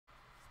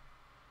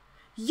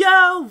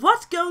Yo,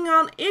 what's going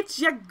on? It's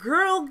your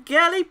girl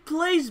Gally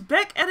Plays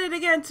back at it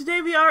again.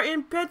 Today we are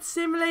in Pet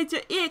Simulator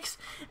X.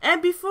 And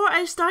before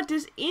I start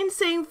this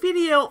insane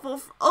video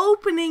of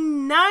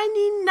opening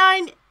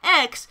 99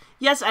 eggs,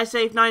 yes, I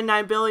saved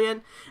 99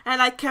 billion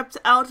and I kept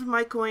out of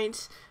my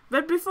coins.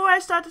 But before I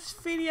start this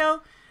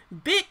video,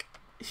 big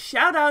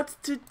shout out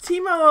to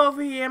Timo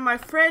over here, my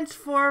friends,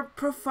 for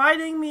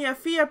providing me a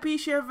VIP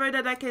server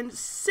that I can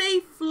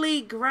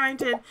safely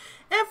grind in,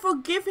 and for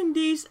giving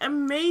these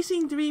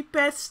amazing 3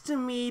 pets to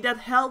me that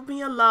helped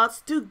me a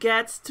lot to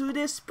get to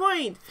this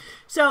point.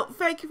 So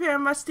thank you very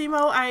much,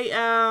 Timo. I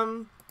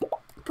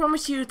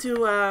promise you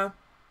to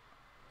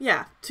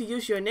to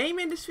use your name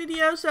in this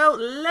video. So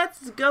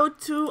let's go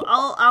to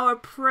all our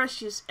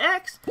precious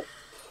eggs.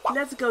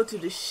 Let's go to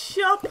the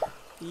shop.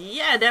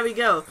 Yeah, there we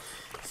go.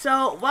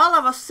 So while I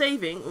was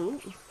saving, ooh,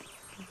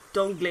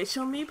 don't glitch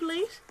on me,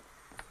 please.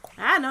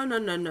 Ah, no,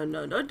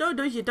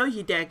 don't you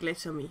dare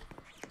glitch on me.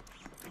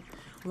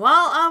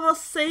 While I was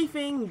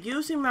saving,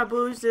 using my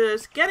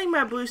boosters, getting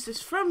my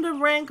boosters from the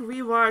rank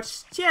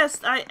rewards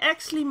chest, I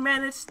actually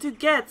managed to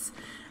get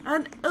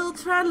an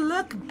ultra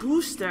luck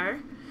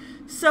booster.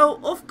 So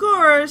of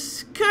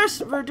course,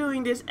 cause we're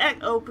doing this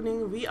egg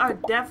opening, we are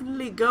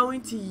definitely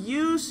going to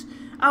use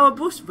our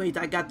boost. Wait,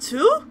 I got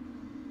 2?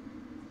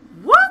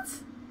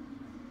 What?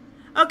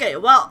 Okay,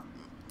 well,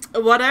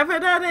 whatever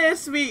that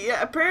is, we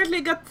apparently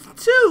got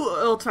 2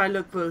 ultra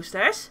luck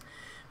boosters.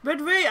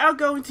 But we are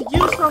going to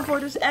use one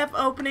for this app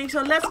opening,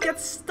 so let's get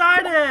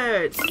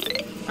started.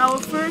 Our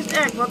first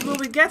egg, what will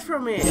we get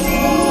from it?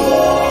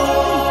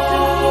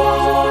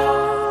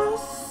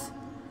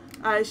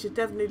 I should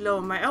definitely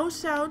lower my own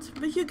sound,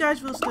 but you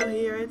guys will still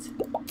hear it.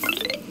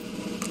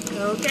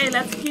 Okay,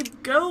 let's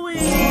keep going.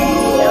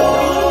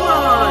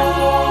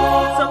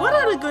 So what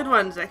are the good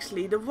ones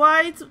actually? The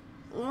white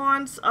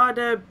ones are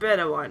the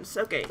better ones.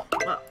 Okay,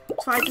 well,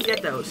 try to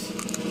get those.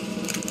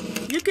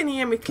 You can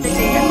hear me clicking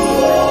at the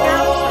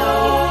webcam,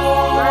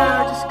 so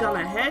we're just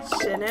gonna hatch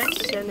and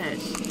hatch and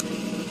hatch.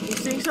 You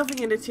saying something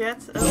in the chat?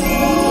 Oh,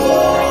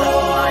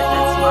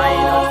 that's my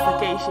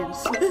notifications.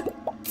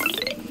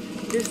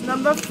 This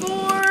number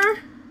 4.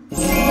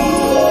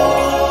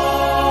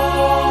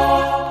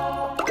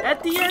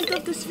 At the end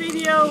of this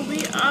video,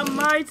 we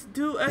might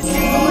do a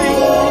giveaway.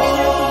 So be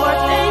sure to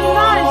watch. Hey,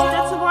 nice!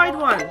 That's a white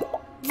one.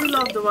 We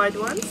love the white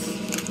ones.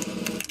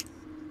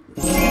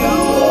 Another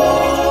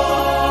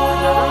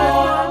red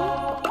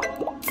one.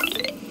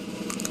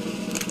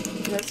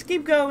 Let's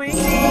keep going.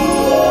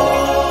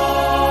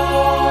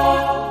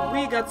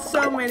 We got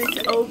so many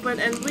to open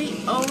and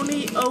we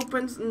only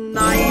opened 9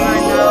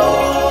 right now.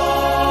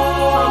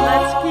 So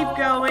let's keep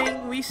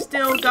going. We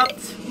still got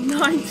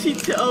 90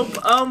 to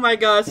open. Oh my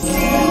gosh.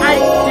 I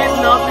did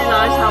not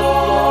realize how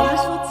long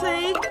this will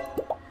take.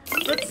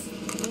 But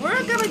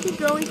we're gonna keep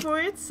going for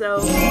it,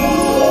 so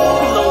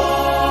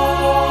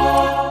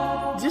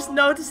just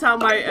notice how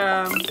my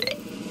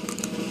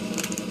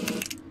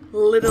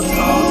little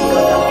calls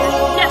got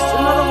out. Yes,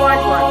 another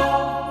white one.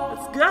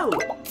 Let's go.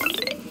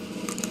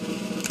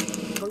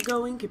 Keep on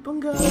going, keep on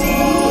going.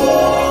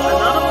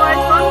 Another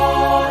white one.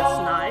 That's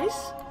nice.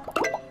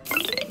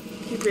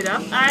 Keep it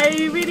up.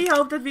 I really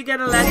hope that we get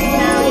a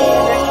legendary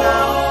in this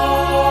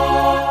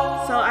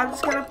round. So I'm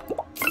just gonna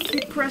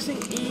keep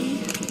pressing E.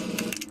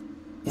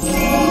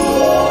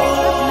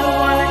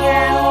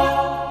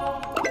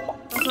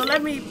 So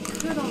let me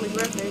put on the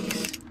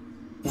graphics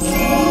to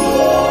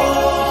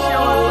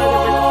show a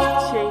little bit of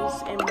change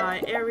in my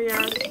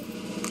areas.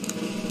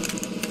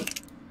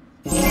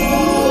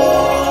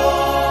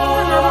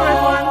 Another red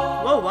one.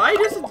 Whoa, why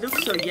does it look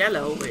so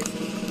yellow? Wait,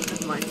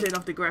 never mind, turn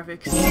off the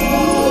graphics.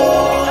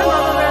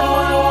 Another red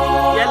one.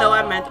 Yellow,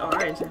 I meant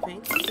orange, I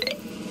think.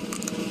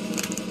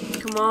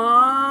 Come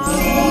on.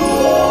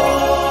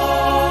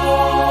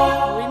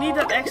 We need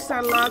that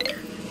extra luck.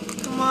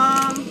 Come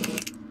on.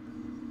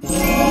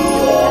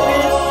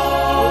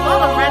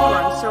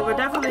 So we're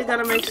definitely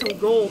gonna make some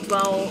gold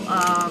while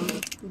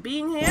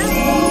being here.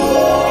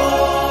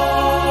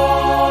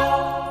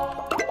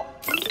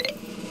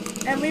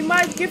 And we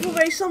might give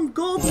away some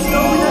gold bonuses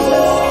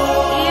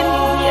in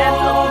the end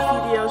of the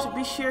video, so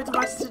be sure to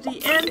watch to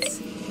the end.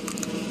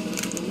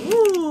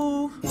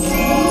 Woo!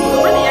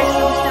 How many eggs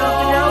do we still have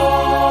to go?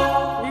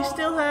 We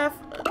still have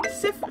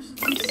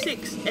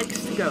 56 eggs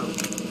to go.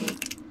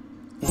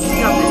 We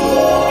got this.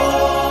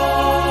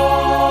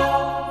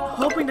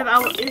 Hoping that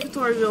our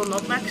inventory will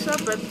not max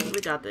up, but we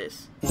got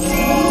this. So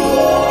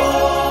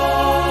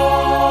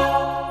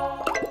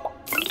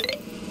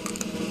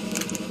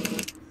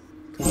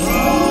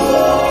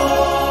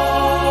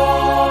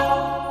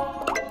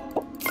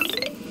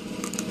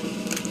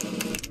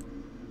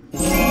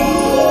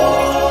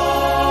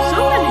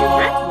many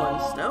red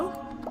ones though.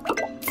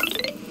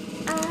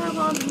 I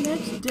want a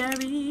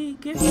legendary,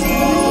 give me a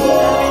legendary.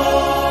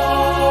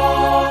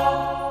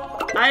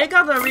 I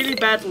got a really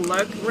bad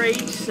luck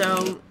rate,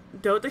 so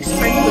don't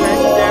expect a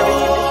legendary in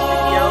this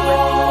video, but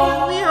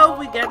we hope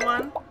we get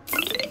one.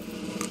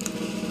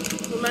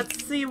 So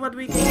let's see what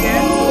we can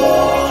get.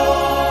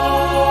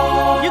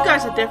 You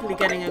guys are definitely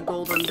getting a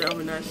golden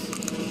dominus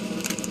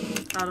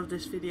out of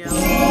this video. Look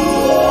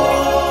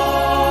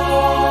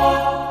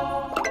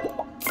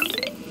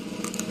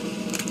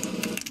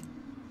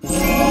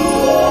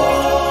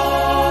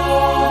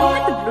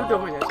at the blue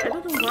dominus. I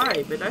don't know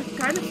why, but I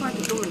kind of find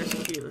the dominus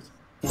cute.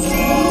 But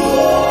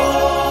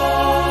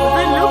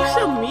they look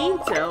so mean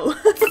though.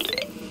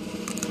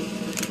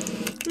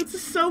 This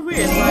is so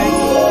weird, like...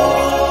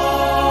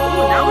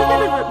 Oh, now we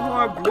get a bit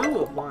more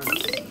blue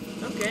ones.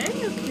 Okay,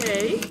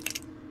 okay.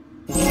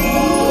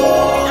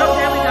 Oh,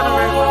 there we got a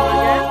red one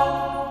again.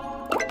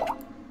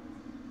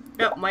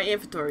 Oh, my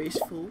inventory is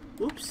full.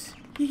 Oops.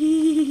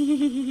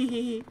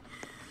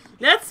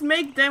 Let's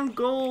make them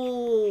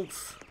gold.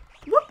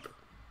 Whoop.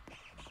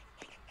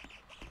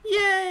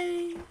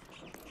 Yay.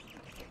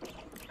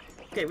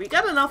 Okay, we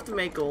got enough to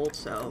make gold,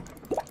 so...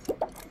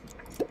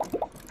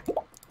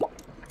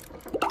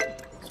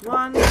 There's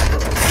one.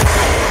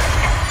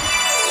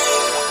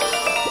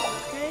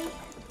 Okay,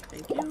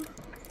 thank you.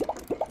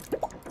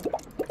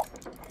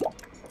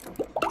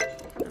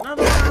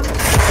 Another one.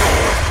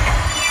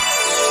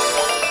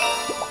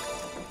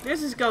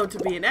 This is going to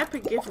be an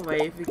epic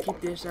giveaway if we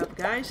keep this up,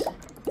 guys.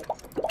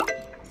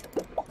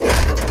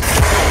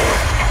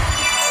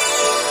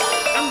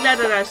 I'm glad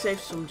that I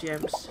saved some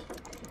gems.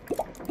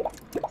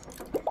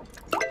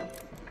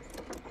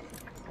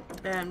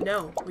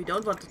 No, we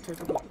don't want the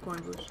triple coin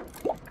boost.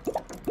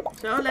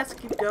 So let's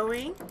keep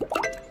going.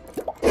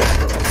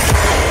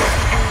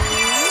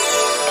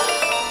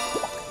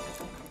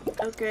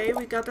 Okay,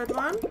 we got that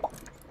one.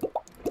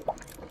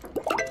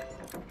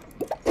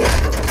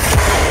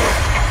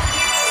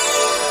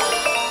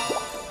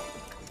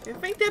 I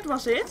think that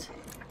was it.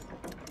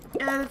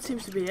 Yeah, that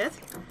seems to be it.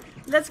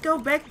 Let's go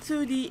back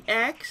to the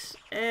eggs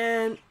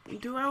and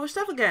do our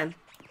stuff again.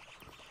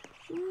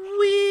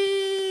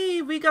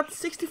 We got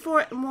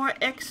 64 more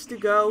eggs to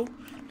go.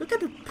 Look at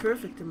the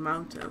perfect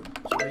amount though.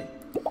 Sorry.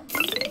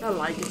 I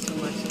like it so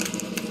much.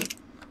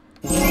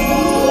 Ooh,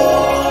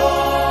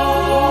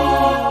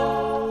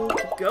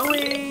 keep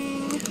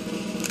going.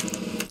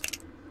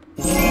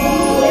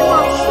 We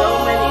want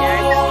so many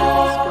eggs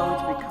that it's going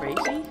to be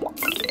crazy.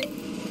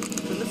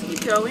 So let's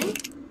keep going.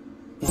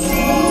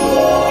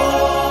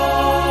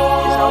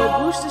 Is our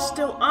booster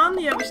still on?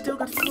 Yeah, we still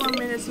got 4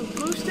 minutes of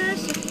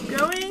boosters. So keep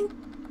going.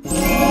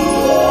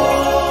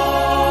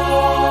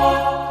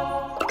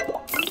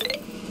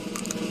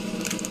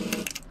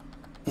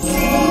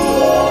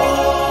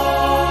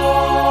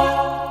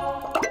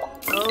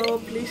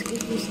 Oh, please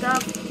give me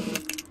stuff.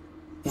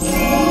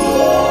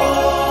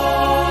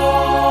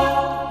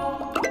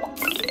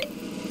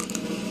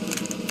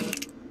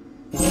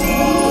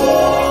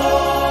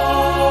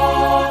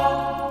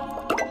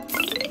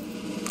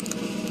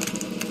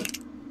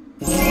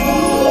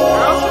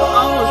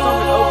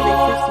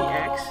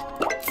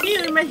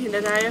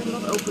 That I have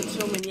not opened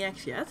so many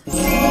eggs yet.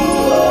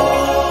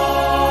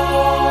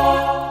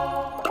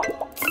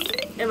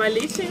 Am I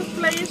leeching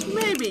players?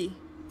 Maybe.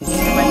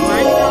 Am I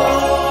grinding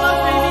along?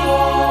 Not really.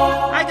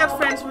 I got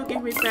friends who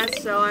give me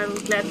pets, so I'm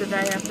glad that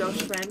I have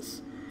those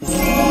friends.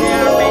 They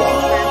are amazing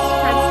friends.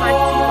 Friends like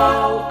Timo,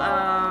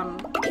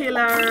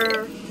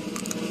 Killer,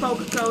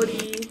 Poker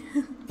Cody.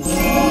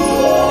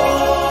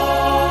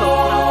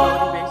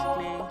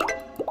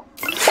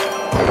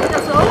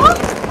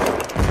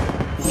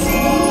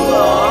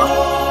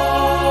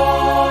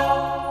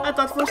 I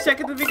thought for a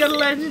second that we got a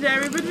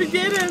legendary, but we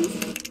didn't.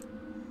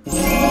 We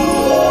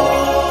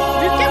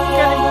kept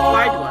getting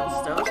white ones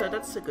though, so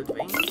that's a good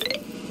thing.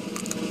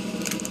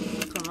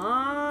 Come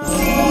on.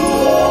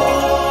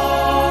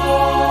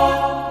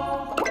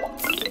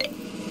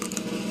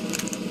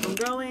 Keep on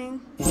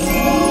going.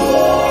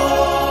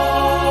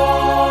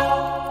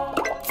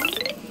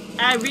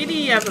 I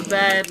really have a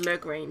bad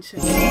luck range.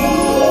 Am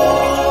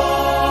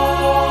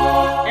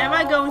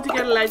I going to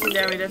get a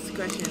legendary? That's the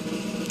question.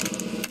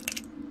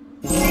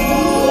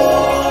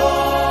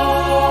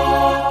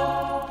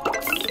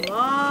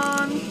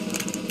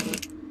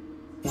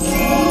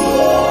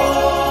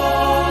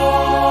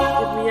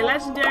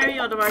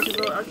 Otherwise I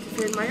will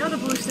activate my other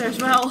booster as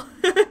well.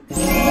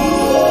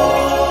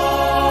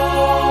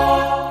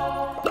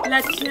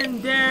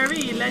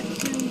 Legendary,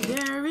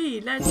 legendary,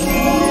 legendary.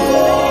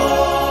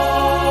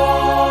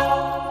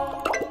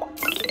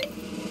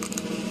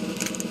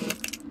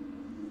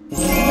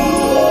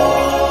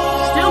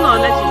 Still not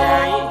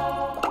legendary.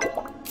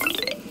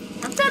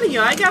 I'm telling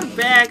you, I got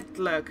bad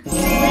luck.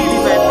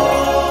 Really bad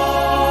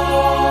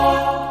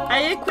luck. I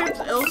equipped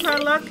ultra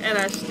luck and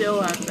I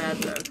still have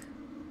bad luck.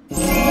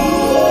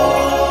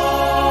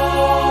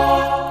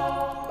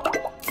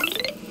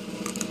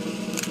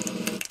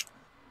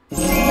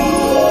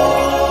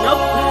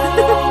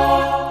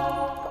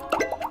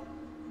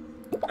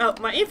 Oh,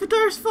 my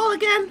inventory is full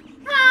again.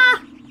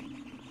 Ah!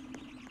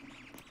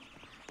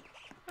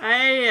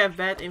 I have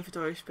bad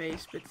inventory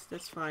space, but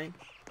that's fine.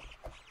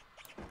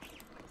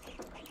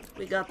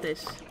 We got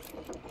this.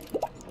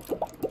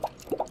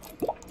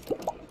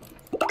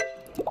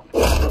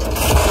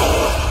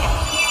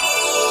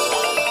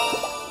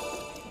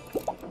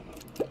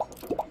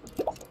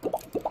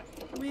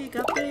 We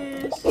got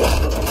this. Does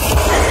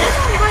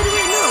anyone, by the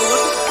way, know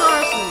what the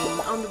stars mean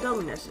on the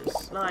Dominuses?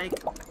 Like,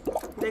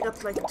 they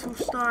got like 2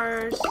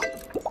 stars.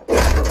 They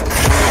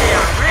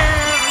are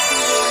rare or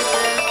something like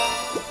that.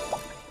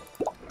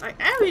 Like,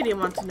 I really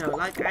want to know.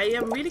 Like, I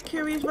am really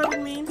curious what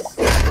it means.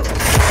 I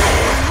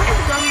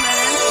haven't gotten that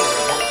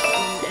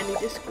answer in any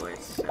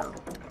Discords, so.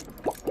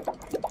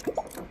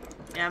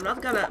 Yeah, I'm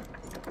not gonna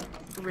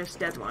risk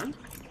that one.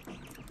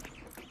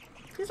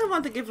 Because I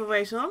want to give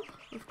away some,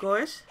 of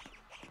course.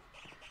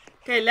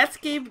 Okay, let's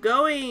keep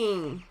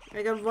going.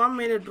 I got 1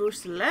 minute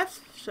booster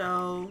left,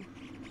 so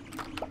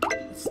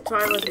let's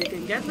try what we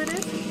can get with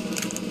it.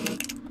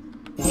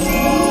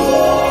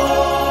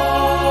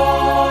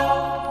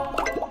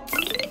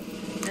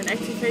 And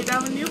activate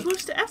our new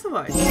booster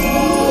afterwards.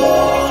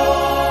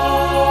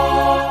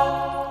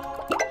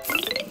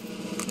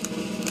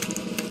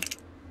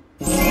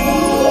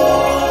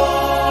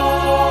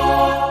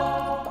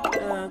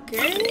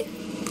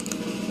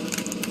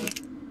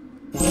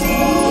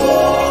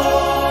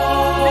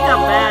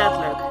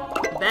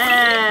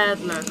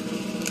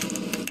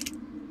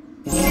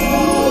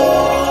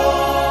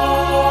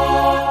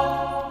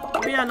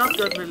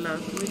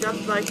 We got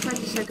like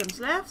 20 seconds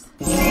left.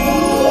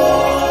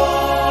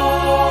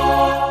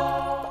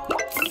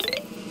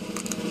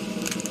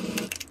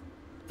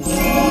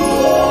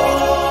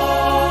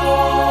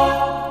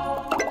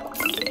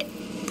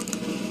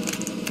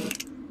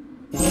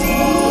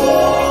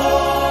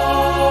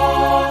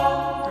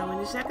 How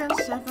many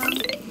seconds? 7.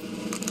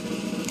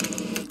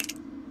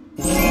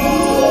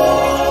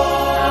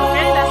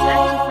 Okay, let's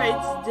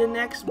activate the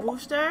next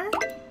booster.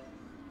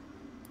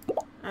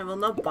 I will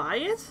not buy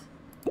it.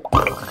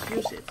 Just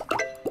use it.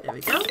 There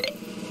we go.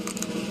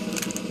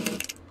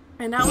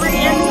 And how many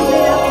eggs do we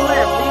have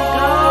left?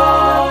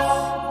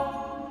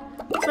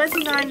 We got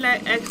 29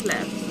 eggs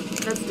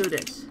left. Let's do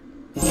this.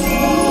 Okay,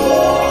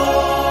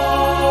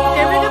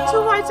 we got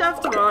 2 whites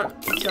after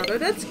each other.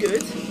 That's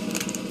good.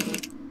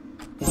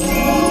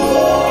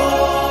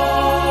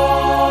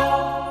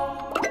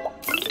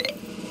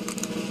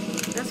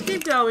 Let's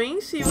keep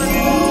going. See what it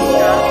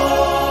does.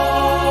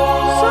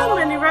 So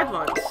many red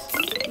ones.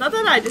 Not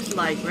that I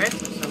dislike red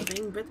or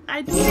something, but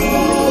I do like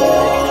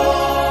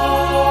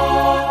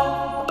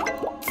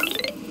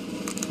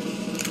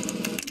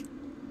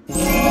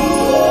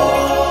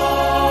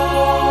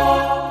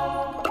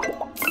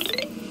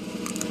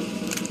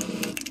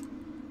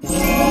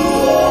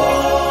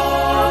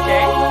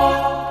okay.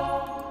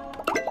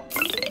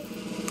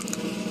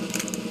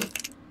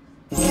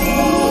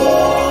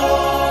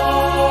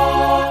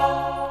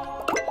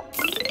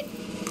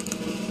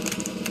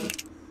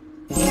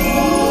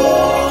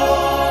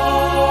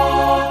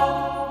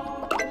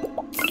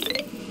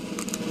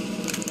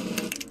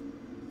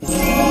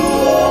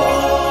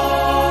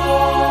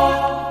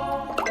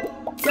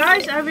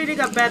 I really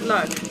got bad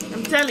luck.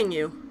 I'm telling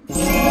you. If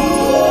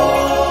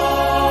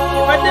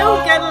I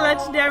don't get a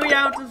legendary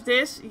out of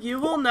this, you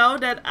will know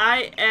that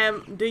I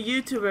am the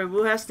YouTuber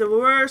who has the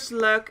worst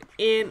luck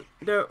in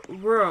the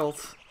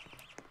world.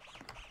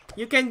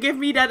 You can give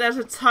me that as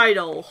a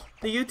title.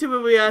 The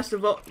YouTuber who has the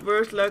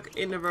worst luck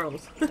in the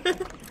world.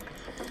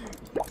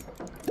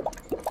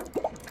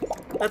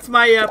 That's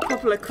my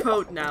popular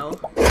quote now.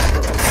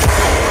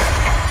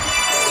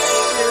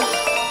 Just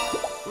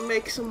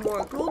make some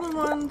more golden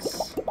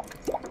ones.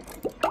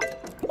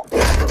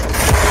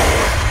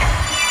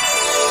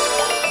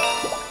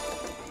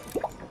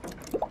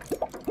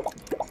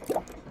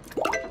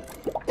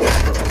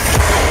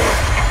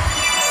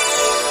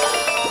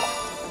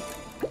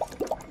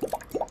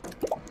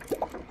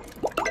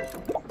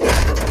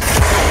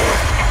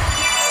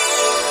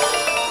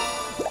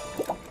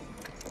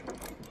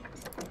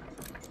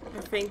 I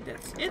think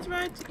that's it,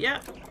 right?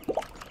 Yeah.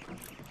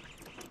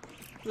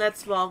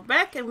 Let's walk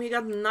back, and we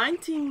got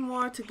 19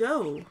 more to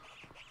go.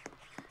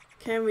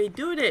 Can we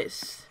do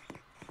this?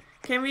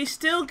 Can we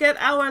still get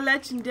our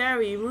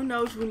legendary? Who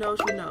knows, who knows,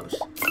 who knows?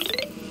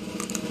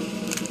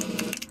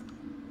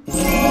 We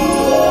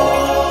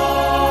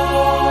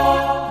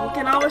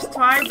can always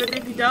try, but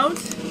if you don't,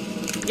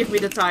 give me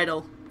the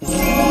title.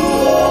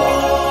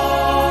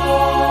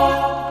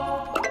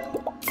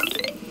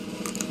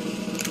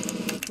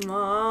 Come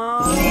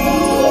on.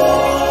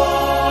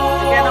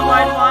 Again, a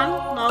white one.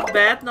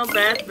 Not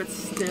bad, but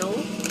still.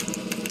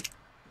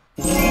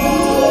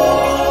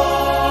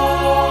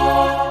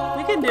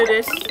 We can do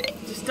this.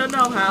 Just don't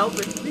know how,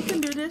 but we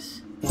can do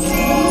this.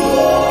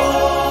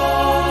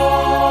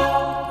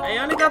 I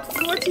only got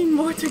 14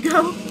 more to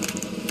go.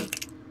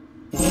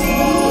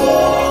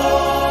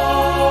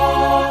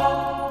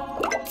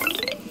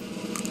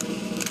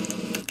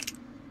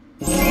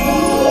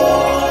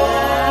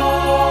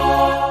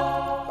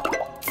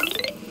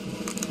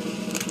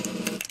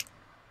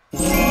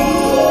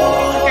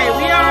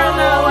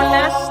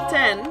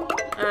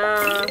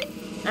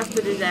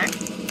 After this act.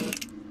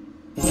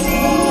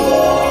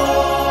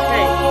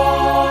 Okay.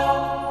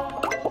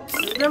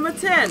 Number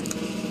 10.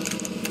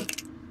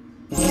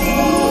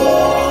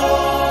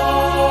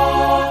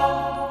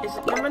 Is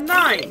it number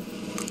 9?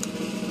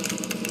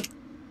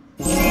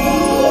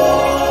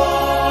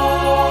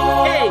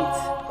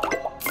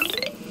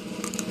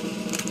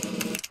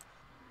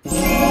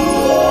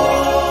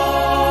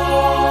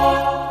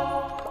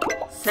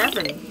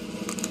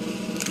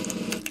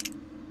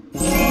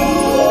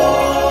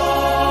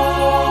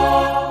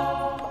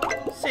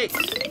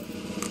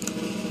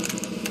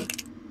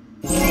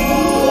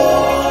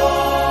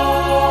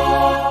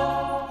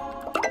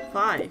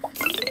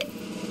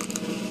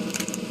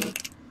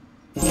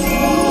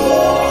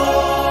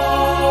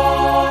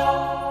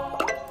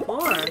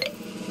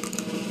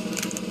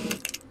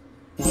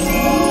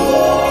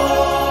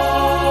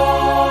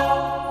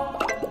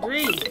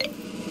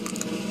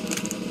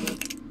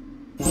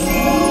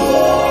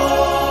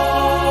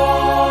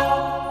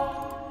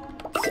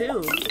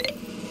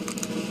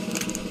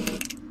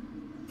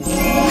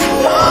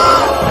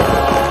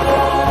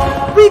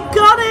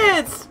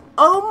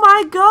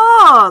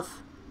 god!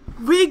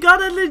 We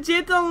got it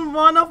legit on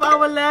one of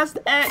our last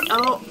eggs.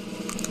 Oh.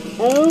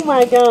 Oh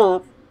my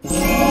god.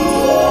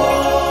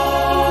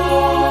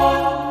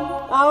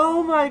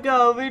 Oh my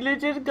god, we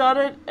legit got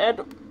it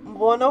at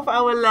one of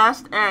our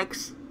last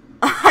eggs.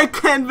 I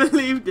can't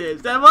believe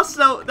this. That was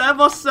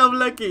so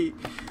lucky.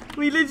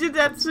 We legit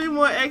had 2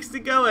 more eggs to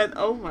go and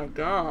oh my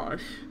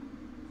gosh.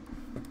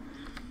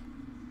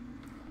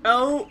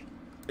 Oh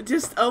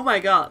my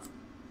god.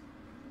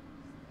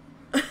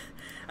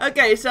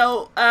 Okay,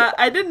 so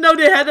I didn't know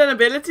they had an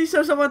ability,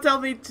 so someone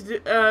told me to do,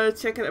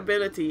 check an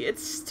ability.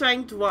 It's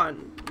strength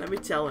 1. Let me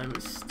tell him.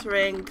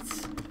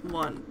 Strength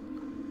 1.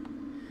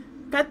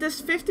 Pet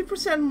does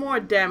 50% more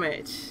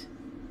damage.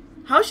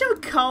 How should we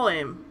call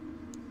him?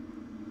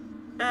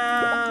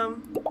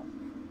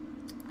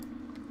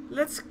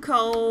 Let's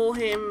call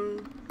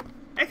him...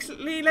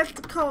 Actually, let's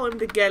call him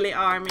the Galley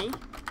Army.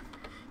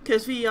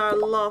 Because we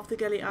love the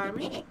Galley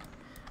Army.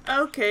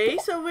 Okay,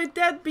 so with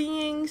that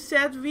being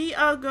said, we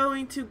are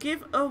going to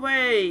give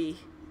away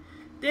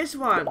this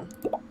one.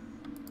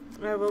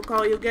 I will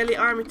call you Galley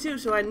Army too,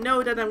 so I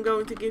know that I'm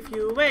going to give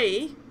you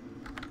away.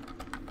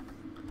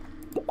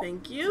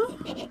 Thank you.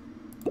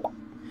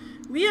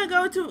 We are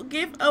going to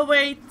give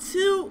away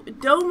 2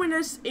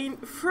 Dominus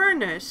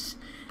Infernus.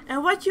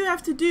 And what you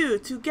have to do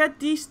to get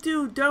these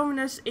 2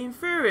 Dominus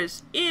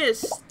Infernus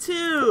is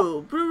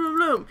to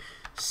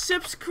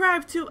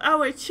subscribe to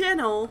our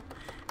channel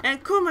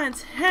and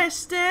comment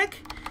hashtag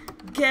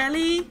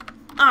Galley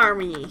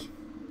Army.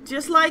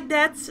 Just like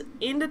that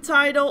in the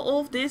title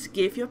of this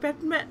Give Your Pet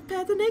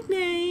a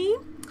Nickname.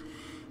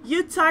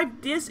 You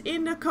type this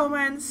in the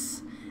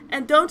comments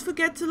and don't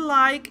forget to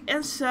like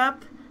and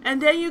sub,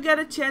 and then you get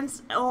a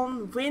chance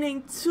on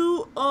winning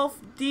 2 of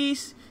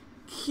these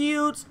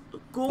cute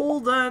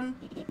golden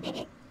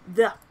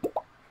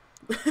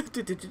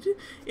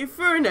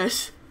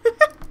Infernus.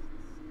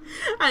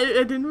 I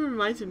didn't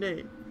remember the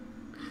name.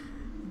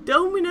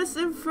 Dominus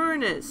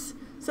Infernus.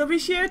 So be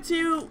sure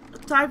to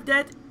type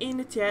that in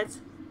the chat,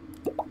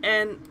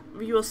 and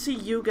we will see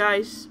you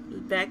guys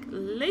back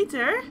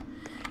later.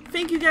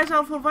 Thank you guys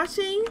all for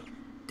watching.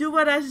 Do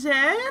what I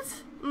said.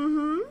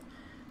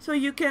 So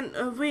you can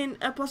win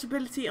a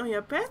possibility on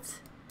your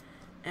pet.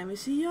 And we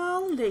see you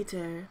all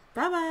later.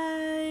 Bye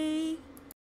bye.